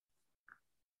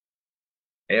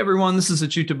Hey everyone, this is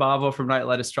Achyuta Bhava from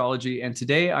Nightlight Astrology, and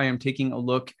today I am taking a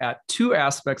look at two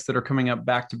aspects that are coming up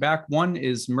back to back. One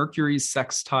is Mercury's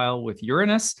sextile with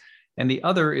Uranus, and the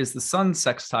other is the Sun's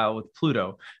sextile with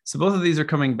Pluto. So both of these are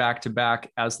coming back to back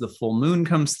as the full moon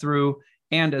comes through,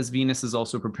 and as Venus is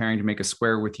also preparing to make a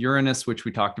square with Uranus, which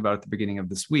we talked about at the beginning of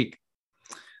this week.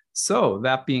 So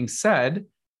that being said,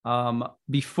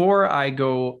 before I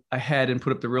go ahead and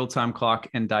put up the real-time clock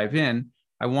and dive in,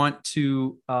 I want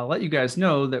to let you guys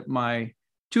know that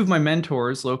two of my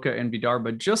mentors, Loka and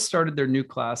Vidarbha, just started their new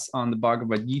class on the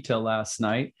Bhagavad Gita last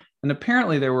night. And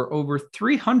apparently there were over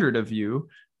 300 of you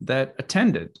that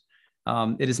attended.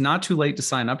 It is not too late to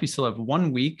sign up. You still have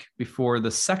 1 week before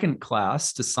the second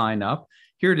class to sign up.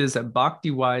 Here it is at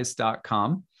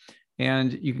bhaktywise.com.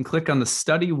 And you can click on the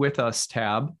Study With Us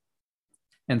tab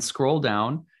and scroll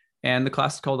down. And the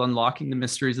class is called Unlocking the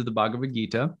Mysteries of the Bhagavad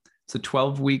Gita. It's a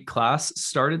 12-week class,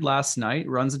 started last night,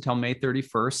 runs until May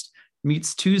 31st,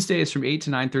 meets Tuesdays from 8 to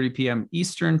 9:30 p.m.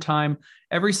 Eastern time.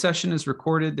 Every session is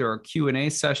recorded. There are Q&A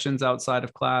sessions outside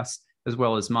of class, as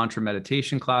well as mantra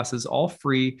meditation classes, all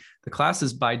free. The class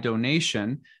is by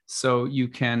donation, so you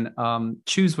can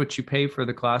choose what you pay for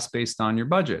the class based on your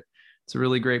budget. It's a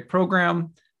really great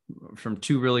program from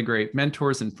two really great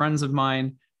mentors and friends of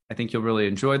mine. I think you'll really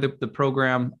enjoy the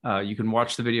program. You can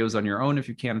watch the videos on your own if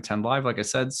you can't attend live, like I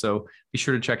said. So be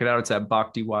sure to check it out. It's at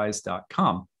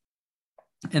bhaktywise.com.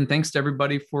 And thanks to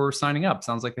everybody for signing up.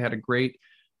 Sounds like they had a great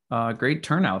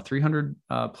turnout. 300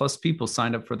 plus people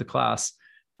signed up for the class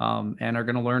and are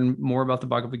going to learn more about the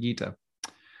Bhagavad Gita.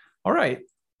 All right.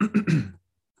 I'm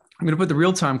going to put the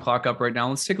real-time clock up right now.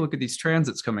 Let's take a look at these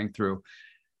transits coming through.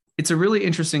 It's a really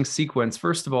interesting sequence.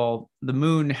 First of all, the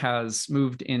moon has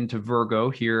moved into Virgo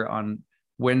here on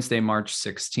Wednesday, March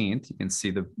 16th. You can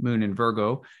see the moon in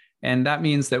Virgo. And that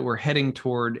means that we're heading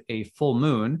toward a full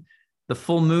moon. The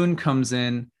full moon comes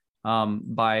in it's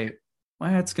going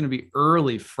to be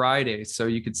early Friday. So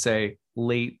you could say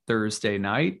late Thursday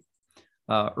night,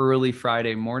 early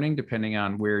Friday morning, depending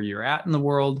on where you're at in the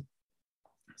world.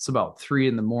 It's about 3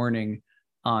 a.m.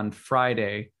 on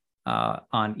Friday.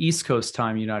 On East Coast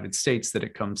time, United States, that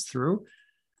it comes through.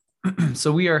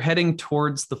 So we are heading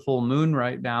towards the full moon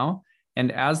right now.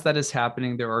 And as that is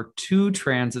happening, there are two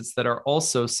transits that are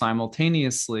also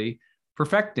simultaneously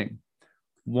perfecting.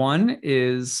 One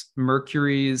is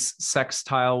Mercury's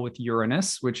sextile with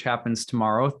Uranus, which happens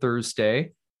tomorrow,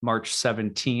 Thursday, March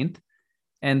 17th.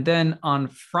 And then on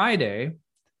Friday,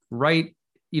 right,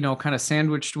 kind of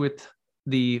sandwiched with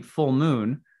the full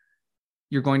moon,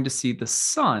 you're going to see the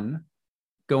sun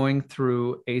going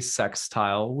through a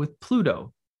sextile with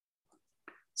Pluto.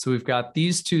 So we've got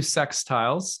these two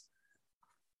sextiles,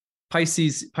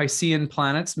 Piscean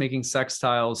planets making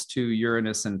sextiles to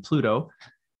Uranus and Pluto.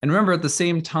 And remember, at the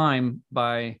same time,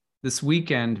 by this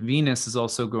weekend, Venus is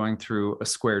also going through a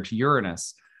square to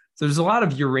Uranus. So there's a lot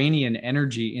of Uranian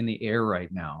energy in the air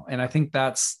right now. And I think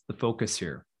that's the focus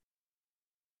here.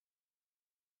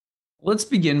 Let's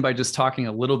begin by just talking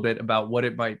a little bit about what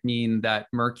it might mean that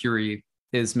Mercury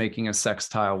is making a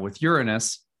sextile with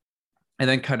Uranus, and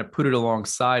then kind of put it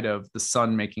alongside of the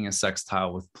sun making a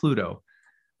sextile with Pluto.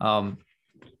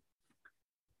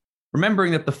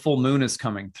 Remembering that the full moon is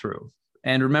coming through,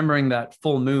 and remembering that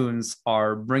full moons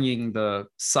are bringing the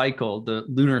cycle, the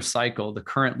lunar cycle, the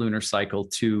current lunar cycle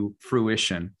to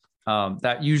fruition.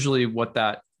 That usually what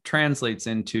that translates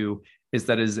into is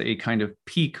that is a kind of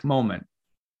peak moment.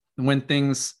 When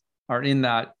things are in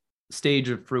that stage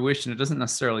of fruition, it doesn't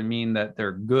necessarily mean that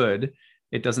they're good.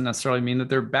 It doesn't necessarily mean that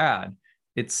they're bad.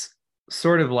 It's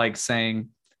sort of like saying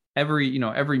every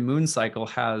moon cycle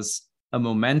has a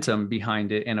momentum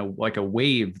behind it and a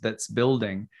wave that's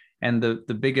building. And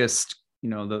the biggest,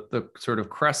 the sort of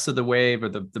crest of the wave or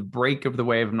the break of the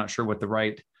wave, I'm not sure what the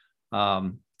right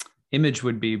image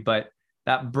would be, but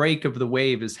that break of the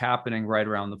wave is happening right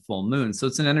around the full moon. So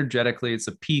it's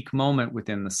a peak moment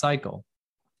within the cycle.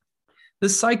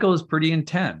 This cycle is pretty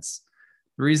intense.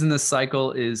 The reason this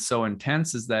cycle is so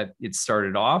intense is that it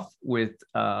started off with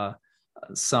a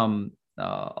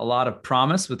lot of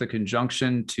promise with a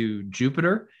conjunction to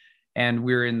Jupiter. And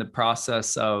we're in the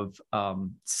process of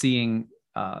seeing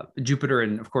Jupiter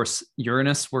and, of course,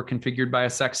 Uranus were configured by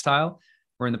a sextile.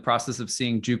 We're in the process of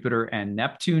seeing Jupiter and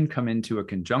Neptune come into a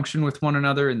conjunction with one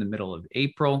another in the middle of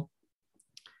April.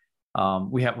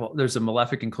 There's a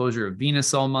malefic enclosure of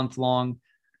Venus all month long.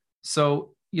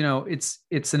 So,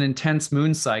 it's an intense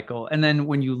moon cycle. And then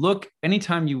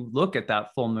anytime you look at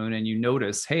that full moon and you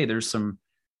notice, hey, there's some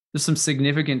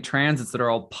significant transits that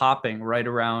are all popping right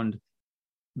around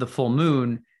the full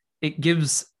moon, it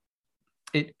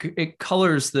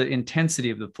colors the intensity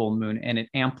of the full moon and it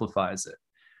amplifies it.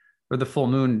 or the full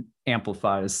moon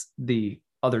amplifies the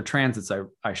other transits,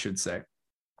 I should say.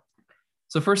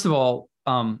 So first of all,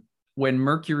 when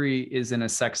Mercury is in a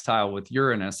sextile with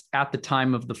Uranus at the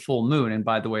time of the full moon, and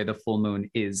by the way, the full moon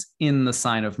is in the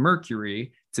sign of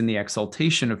Mercury, it's in the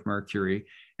exaltation of Mercury,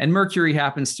 and Mercury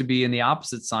happens to be in the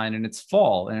opposite sign in its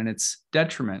fall and in its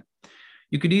detriment.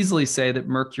 You could easily say that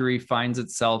Mercury finds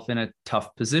itself in a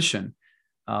tough position.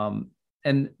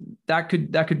 And that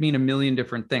could mean a million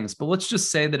different things, but let's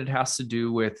just say that it has to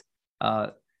do with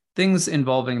things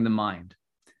involving the mind,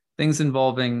 things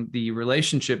involving the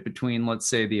relationship between, let's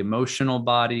say, the emotional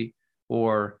body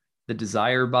or the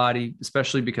desire body,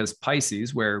 especially because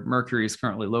Pisces, where Mercury is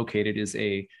currently located, is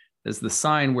the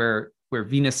sign where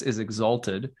Venus is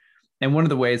exalted. And one of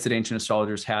the ways that ancient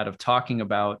astrologers had of talking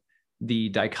about the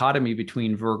dichotomy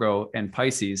between Virgo and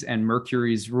Pisces and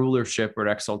Mercury's rulership or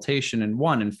exaltation in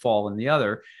one and fall in the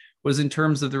other was in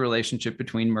terms of the relationship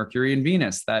between Mercury and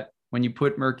Venus, that when you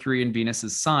put Mercury in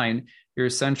Venus's sign, you're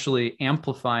essentially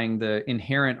amplifying the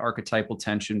inherent archetypal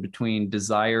tension between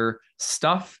desire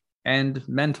stuff and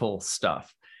mental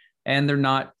stuff. And they're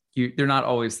not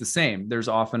always the same. There's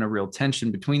often a real tension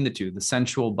between the two. The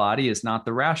sensual body is not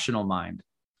the rational mind,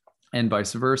 and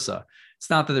vice versa. It's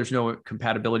not that there's no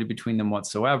compatibility between them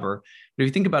whatsoever. But if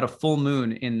you think about a full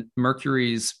moon in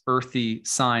Mercury's earthy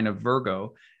sign of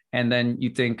Virgo, and then you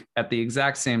think at the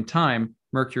exact same time,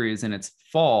 Mercury is in its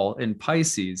fall in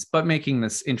Pisces, but making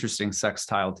this interesting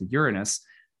sextile to Uranus,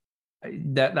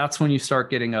 that's when you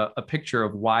start getting a picture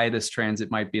of why this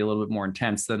transit might be a little bit more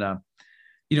intense than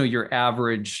your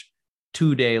average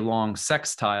 2-day long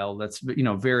sextile that's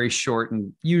very short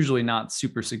and usually not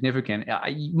super significant.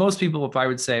 Most people, if I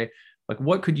would say, like,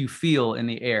 what could you feel in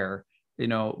the air,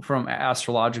 from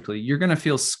astrologically, you're going to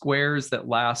feel squares that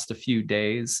last a few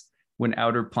days when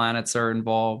outer planets are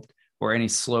involved, or any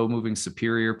slow moving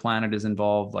superior planet is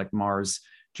involved, like Mars,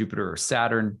 Jupiter, or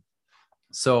Saturn.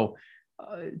 So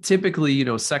typically,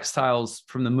 sextiles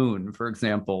from the moon, for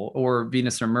example, or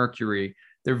Venus or Mercury,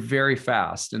 they're very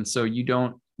fast. And so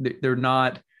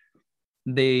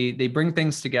they bring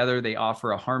things together. They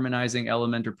offer a harmonizing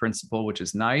element or principle, which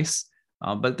is nice.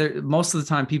 But most of the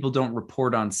time, people don't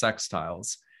report on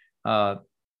sextiles.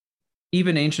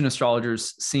 Even ancient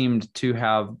astrologers seemed to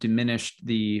have diminished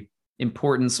the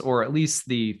importance, or at least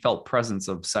the felt presence,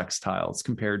 of sextiles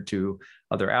compared to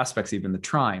other aspects, even the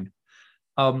trine.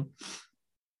 But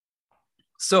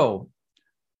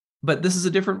this is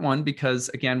a different one because,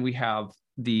 again, we have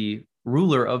the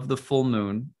ruler of the full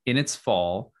moon in its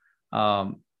fall,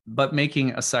 but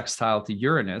making a sextile to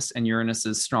Uranus, and Uranus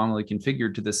is strongly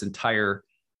configured to this entire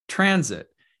transit.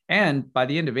 And by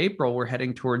the end of April, we're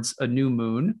heading towards a new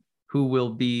moon, who will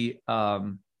be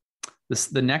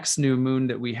the next new moon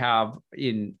that we have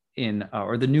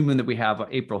or the new moon that we have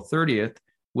April 30th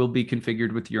will be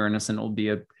configured with Uranus, and it will be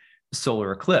a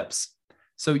solar eclipse.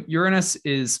 So Uranus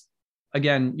is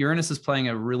playing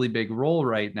a really big role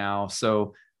right now.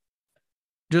 So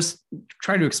just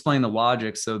try to explain the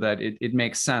logic so that it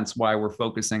makes sense why we're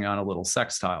focusing on a little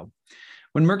sextile.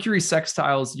 When Mercury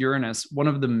sextiles Uranus, one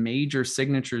of the major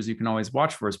signatures you can always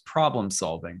watch for is problem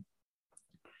solving.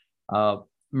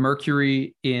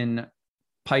 Mercury in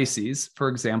Pisces, for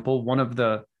example, one of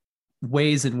the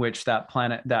ways in which that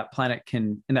planet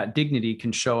can, and that dignity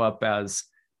can show up as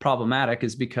problematic,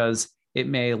 is because it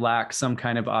may lack some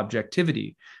kind of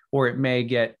objectivity, or it may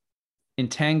get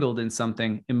entangled in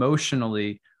something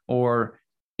emotionally, or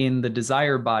in the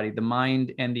desire body. The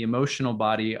mind and the emotional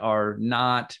body are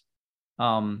not,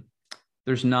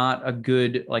 there's not a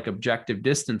good objective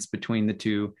distance between the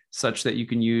two, such that you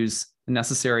can use the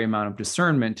necessary amount of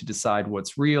discernment to decide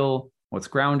what's real, what's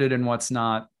grounded, and what's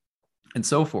not, and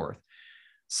so forth.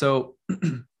 So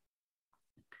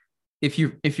if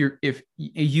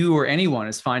you or anyone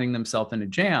is finding themselves in a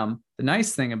jam, the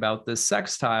nice thing about this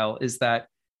sextile is that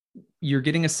you're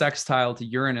getting a sextile to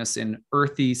Uranus in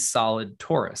earthy, solid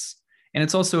Taurus. And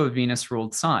it's also a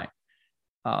Venus-ruled sign.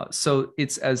 So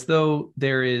it's as though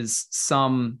there is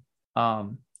some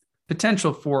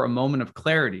potential for a moment of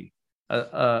clarity,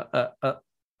 a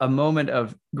moment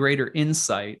of greater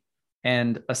insight,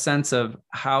 and a sense of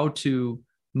how to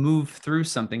move through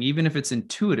something, even if it's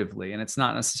intuitively, and it's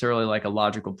not necessarily like a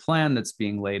logical plan that's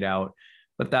being laid out,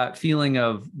 but that feeling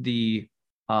of the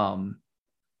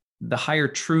higher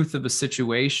truth of a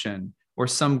situation, or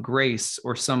some grace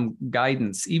or some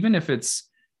guidance, even if it's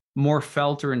more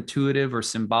felt or intuitive or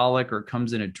symbolic, or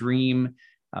comes in a dream,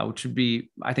 which would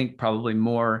be, I think, probably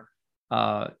more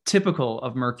typical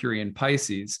of Mercury in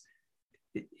Pisces.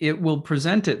 It will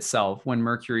present itself when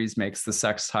Mercury makes the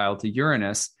sextile to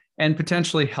Uranus, and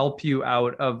potentially help you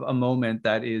out of a moment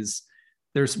that is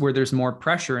there's more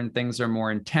pressure and things are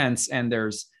more intense, and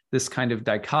there's this kind of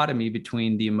dichotomy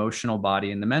between the emotional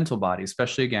body and the mental body,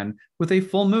 especially again with a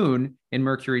full moon in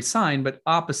Mercury's sign, but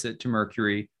opposite to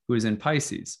Mercury, who is in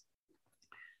Pisces.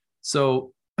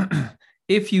 So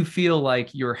if you feel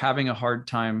like you're having a hard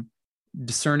time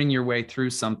discerning your way through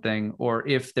something, or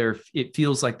if it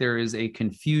feels like there is a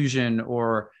confusion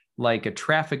or like a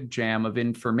traffic jam of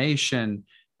information,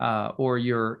 or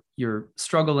you're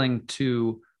struggling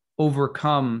to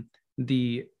overcome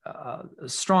the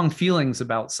strong feelings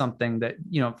about something that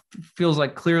feels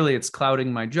like clearly it's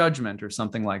clouding my judgment or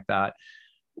something like that.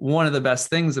 One of the best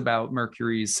things about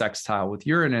Mercury's sextile with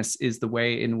Uranus is the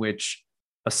way in which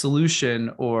a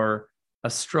solution or a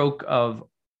stroke of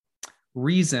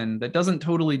reason that doesn't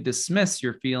totally dismiss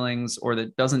your feelings, or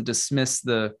that doesn't dismiss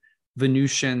the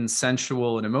Venusian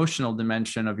sensual and emotional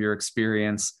dimension of your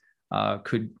experience,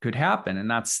 could happen. And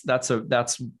that's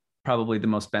probably the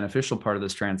most beneficial part of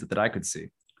this transit that I could see.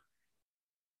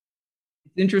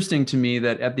 It's interesting to me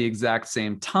that at the exact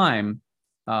same time,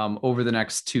 over the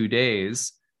next 2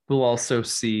 days, we'll also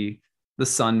see the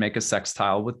sun make a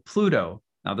sextile with Pluto.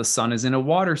 Now, the sun is in a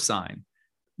water sign,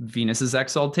 Venus's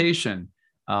exaltation.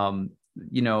 The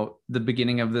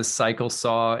beginning of this cycle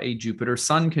saw a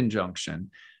Jupiter-Sun conjunction.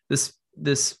 This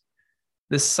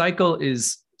cycle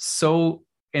is so,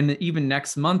 and even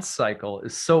next month's cycle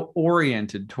is so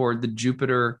oriented toward the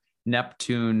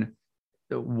Jupiter-Neptune,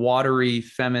 the watery,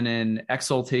 feminine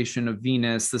exaltation of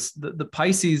Venus. The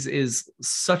Pisces is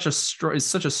such a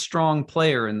strong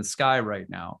player in the sky right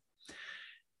now,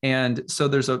 and so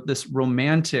there's this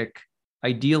romantic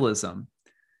idealism.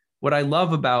 What I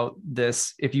love about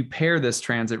this, if you pair this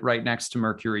transit right next to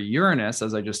Mercury Uranus,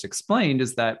 as I just explained,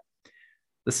 is that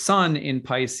the sun in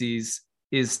Pisces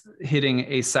is hitting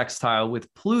a sextile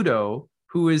with Pluto,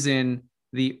 who is in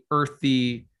the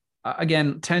earthy,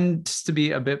 again, tends to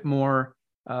be a bit more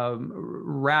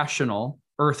rational,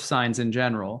 earth signs in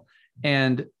general,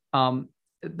 and the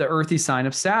earthy sign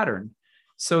of Saturn.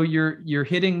 So you're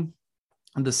hitting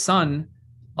the sun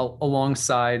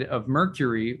alongside of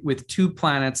Mercury with two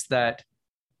planets that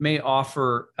may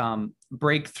offer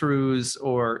breakthroughs,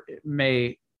 or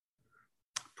may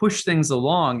push things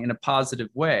along in a positive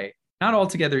way. Not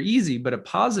altogether easy, but a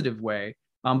positive way,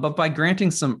 but by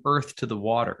granting some earth to the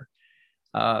water.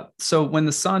 So when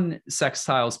the sun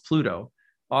sextiles Pluto,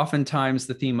 oftentimes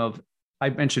the theme of, I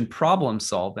mentioned problem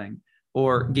solving,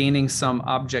 or gaining some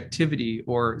objectivity,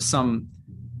 or some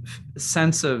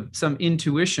sense of some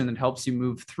intuition that helps you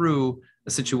move through a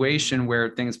situation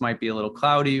where things might be a little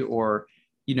cloudy, or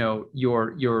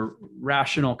your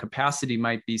rational capacity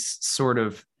might be sort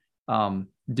of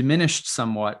diminished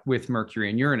somewhat with Mercury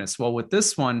and Uranus. Well, with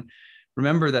this one,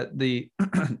 remember that the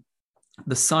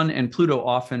sun and Pluto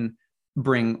often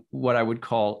bring what I would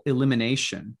call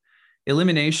elimination,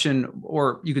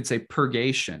 or you could say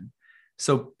purgation.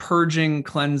 So purging,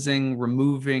 cleansing,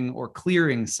 removing, or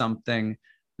clearing something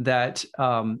that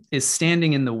is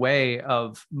standing in the way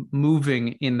of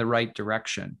moving in the right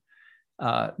direction.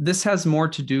 This has more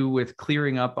to do with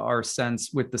clearing up our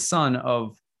sense with the sun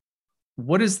of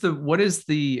what is the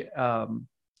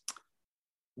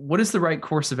right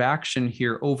course of action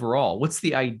here overall? What's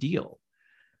the ideal?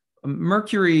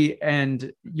 Mercury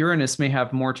and Uranus may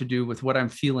have more to do with what I'm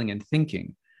feeling and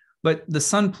thinking, but the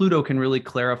sun Pluto can really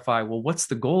clarify, well, what's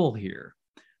the goal here?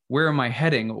 Where am I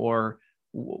heading? Or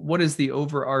what is the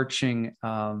overarching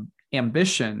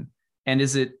ambition? And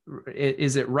is it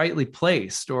rightly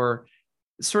placed, or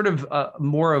sort of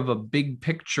more of a big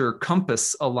picture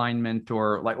compass alignment,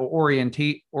 or like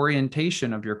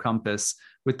orientation of your compass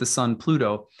with the sun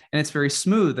Pluto? And it's very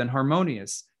smooth and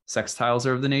harmonious. Sextiles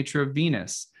are of the nature of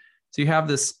Venus. So you have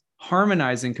this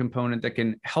harmonizing component that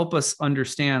can help us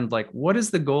understand, like, what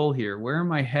is the goal here? Where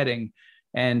am I heading?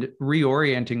 And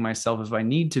reorienting myself if I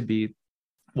need to be,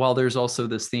 while there's also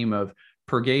this theme of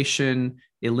purgation,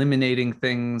 eliminating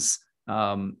things,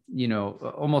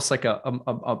 almost like a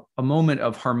moment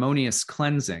of harmonious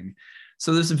cleansing.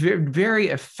 So there's very, very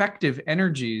effective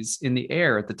energies in the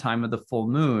air at the time of the full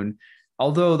moon.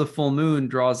 Although the full moon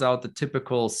draws out the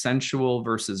typical sensual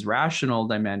versus rational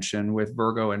dimension with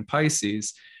Virgo and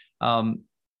Pisces,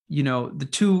 the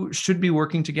two should be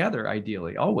working together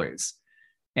ideally, always.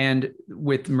 And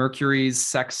with Mercury's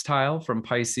sextile from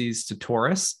Pisces to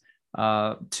Taurus,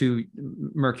 to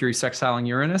Mercury sextiling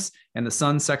Uranus, and the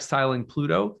sun sextiling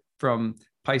Pluto from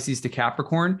Pisces to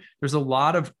Capricorn, there's a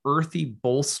lot of earthy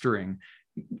bolstering,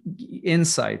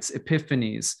 insights,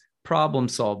 epiphanies, problem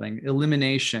solving,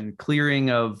 elimination, clearing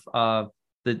of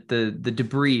the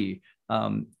debris,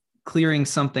 clearing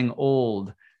something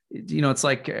old, it's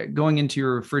like going into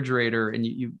your refrigerator and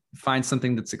you find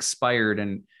something that's expired,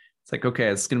 and it's like, okay,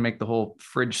 it's going to make the whole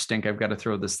fridge stink. I've got to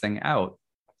throw this thing out.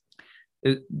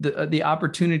 The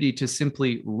opportunity to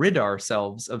simply rid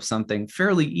ourselves of something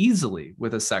fairly easily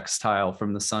with a sextile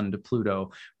from the sun to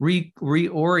Pluto,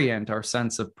 reorient our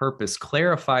sense of purpose,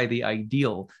 clarify the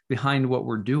ideal behind what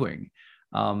we're doing,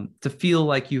 to feel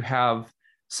like you have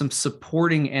some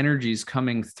supporting energies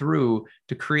coming through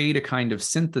to create a kind of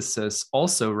synthesis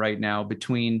also right now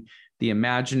between the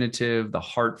imaginative, the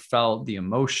heartfelt, the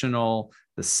emotional,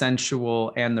 the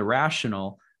sensual, and the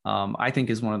rational. I think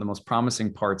is one of the most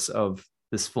promising parts of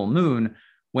this full moon,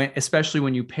 especially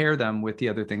when you pair them with the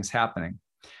other things happening.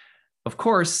 Of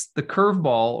course, the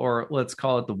curveball, or let's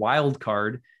call it the wild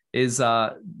card, is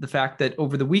the fact that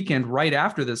over the weekend, right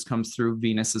after this comes through,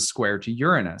 Venus is square to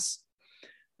Uranus.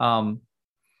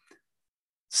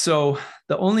 So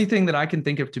the only thing that I can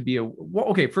think of to be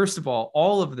okay, first of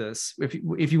all of this,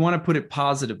 if you want to put it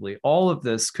positively, all of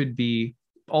this could be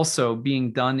also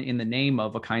being done in the name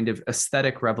of a kind of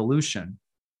aesthetic revolution.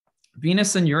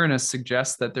 Venus and Uranus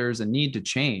suggest that there's a need to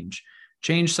change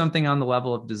something on the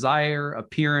level of desire,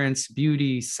 appearance,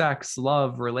 beauty, sex,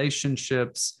 love,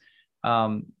 relationships,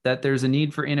 that there's a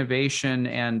need for innovation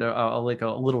and like a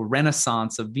little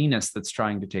renaissance of Venus that's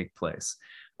trying to take place.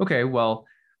 Okay, well,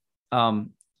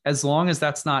 as long as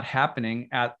that's not happening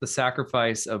at the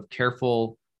sacrifice of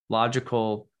careful,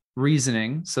 logical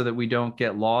reasoning so that we don't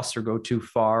get lost or go too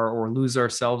far or lose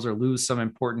ourselves or lose some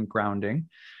important grounding,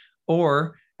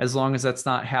 or as long as that's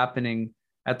not happening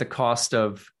at the cost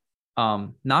of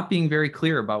not being very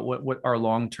clear about what our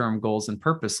long-term goals and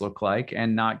purpose look like,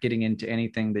 and not getting into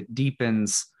anything that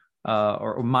deepens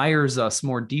or mires us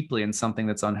more deeply in something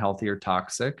that's unhealthy or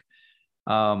toxic,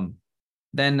 then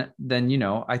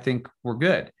I think we're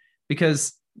good.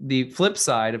 Because the flip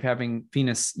side of having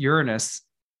Venus Uranus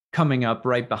coming up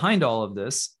right behind all of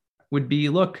this would be,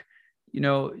 look,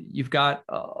 you've got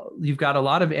a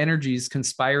lot of energies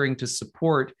conspiring to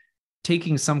support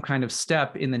taking some kind of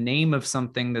step in the name of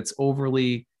something that's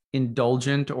overly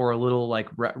indulgent or a little like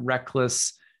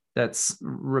reckless, that's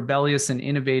rebellious and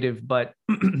innovative, but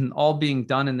all being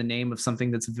done in the name of something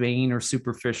that's vain or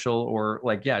superficial or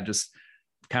like, just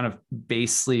kind of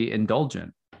basely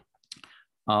indulgent.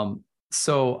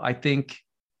 So I think,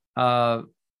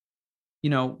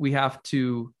 we have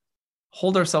to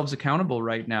hold ourselves accountable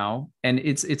right now. And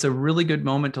it's a really good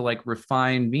moment to like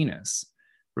refine Venus.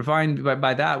 Refine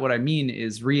by that, what I mean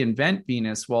is reinvent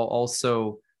Venus while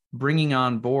also bringing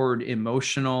on board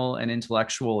emotional and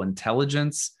intellectual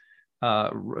intelligence,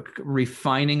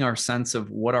 refining our sense of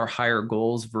what our higher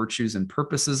goals, virtues, and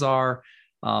purposes are,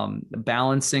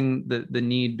 balancing the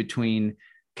need between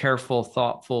careful,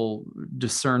 thoughtful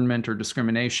discernment or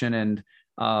discrimination and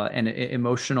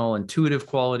emotional, intuitive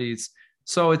qualities.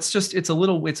 So it's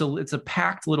a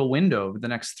packed little window over the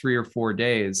next 3 or 4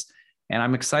 days. And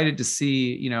I'm excited to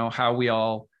see, how we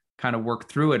all kind of work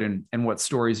through it and what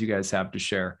stories you guys have to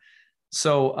share.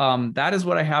 So that is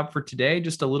what I have for today.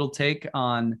 Just a little take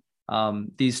on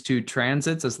these two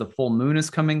transits as the full moon is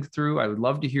coming through. I would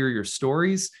love to hear your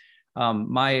stories.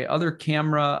 My other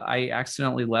camera, I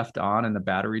accidentally left on and the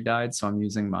battery died. So I'm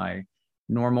using my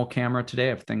normal camera today.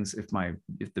 If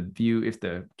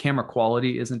the camera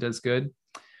quality isn't as good.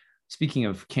 Speaking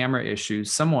of camera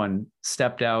issues, someone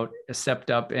stepped up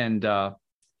and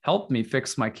helped me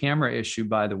fix my camera issue,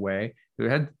 by the way. It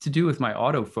had to do with my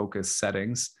autofocus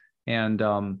settings. And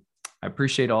I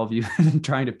appreciate all of you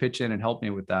trying to pitch in and help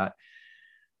me with that.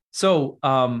 So,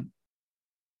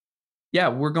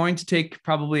 we're going to take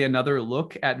probably another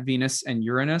look at Venus and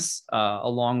Uranus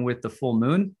along with the full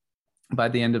moon by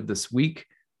the end of this week.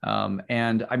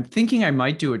 And I'm thinking I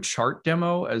might do a chart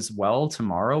demo as well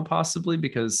tomorrow, possibly,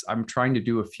 because I'm trying to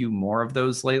do a few more of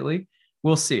those lately.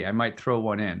 We'll see. I might throw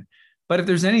one in. But if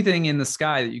there's anything in the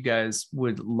sky that you guys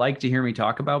would like to hear me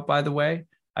talk about, by the way,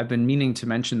 I've been meaning to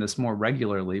mention this more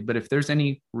regularly, but if there's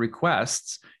any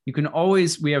requests, you can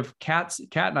always, we have Kat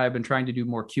and I have been trying to do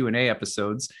more Q&A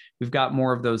episodes. We've got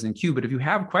more of those in queue, but if you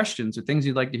have questions or things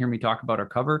you'd like to hear me talk about or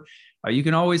cover, you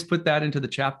can always put that into the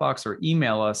chat box or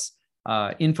email us,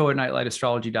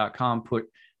 info@nightlightastrology.com, put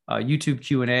YouTube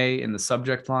Q&A in the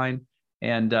subject line.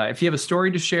 And if you have a story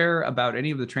to share about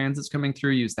any of the transits coming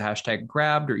through, use the hashtag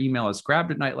grabbed or email us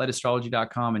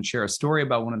grabbed@nightlightastrology.com and share a story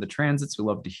about one of the transits. We'd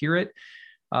love to hear it.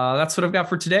 That's what I've got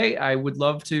for today. I would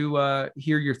love to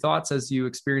hear your thoughts as you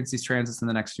experience these transits in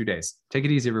the next few days. Take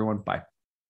it easy, everyone. Bye.